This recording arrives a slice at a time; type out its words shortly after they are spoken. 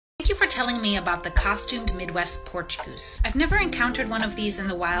Thank you for telling me about the costumed Midwest porch goose. I've never encountered one of these in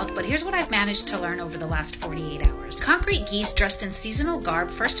the wild, but here's what I've managed to learn over the last 48 hours. Concrete geese dressed in seasonal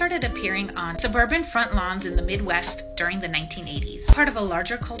garb first started appearing on suburban front lawns in the Midwest during the 1980s, part of a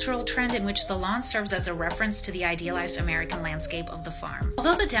larger cultural trend in which the lawn serves as a reference to the idealized American landscape of the farm.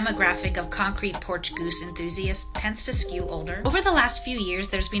 Although the demographic of concrete porch goose enthusiasts tends to skew older, over the last few years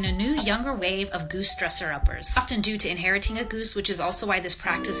there's been a new, younger wave of goose dresser-uppers, often due to inheriting a goose, which is also why this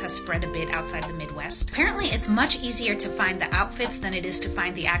practice has spread a bit outside the Midwest. Apparently, it's much easier to find the outfits than it is to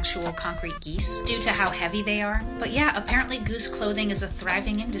find the actual concrete geese, due to how heavy they are. But yeah, apparently goose clothing is a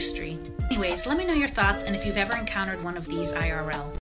thriving industry. Anyways, let me know your thoughts and if you've ever encountered one of these IRL.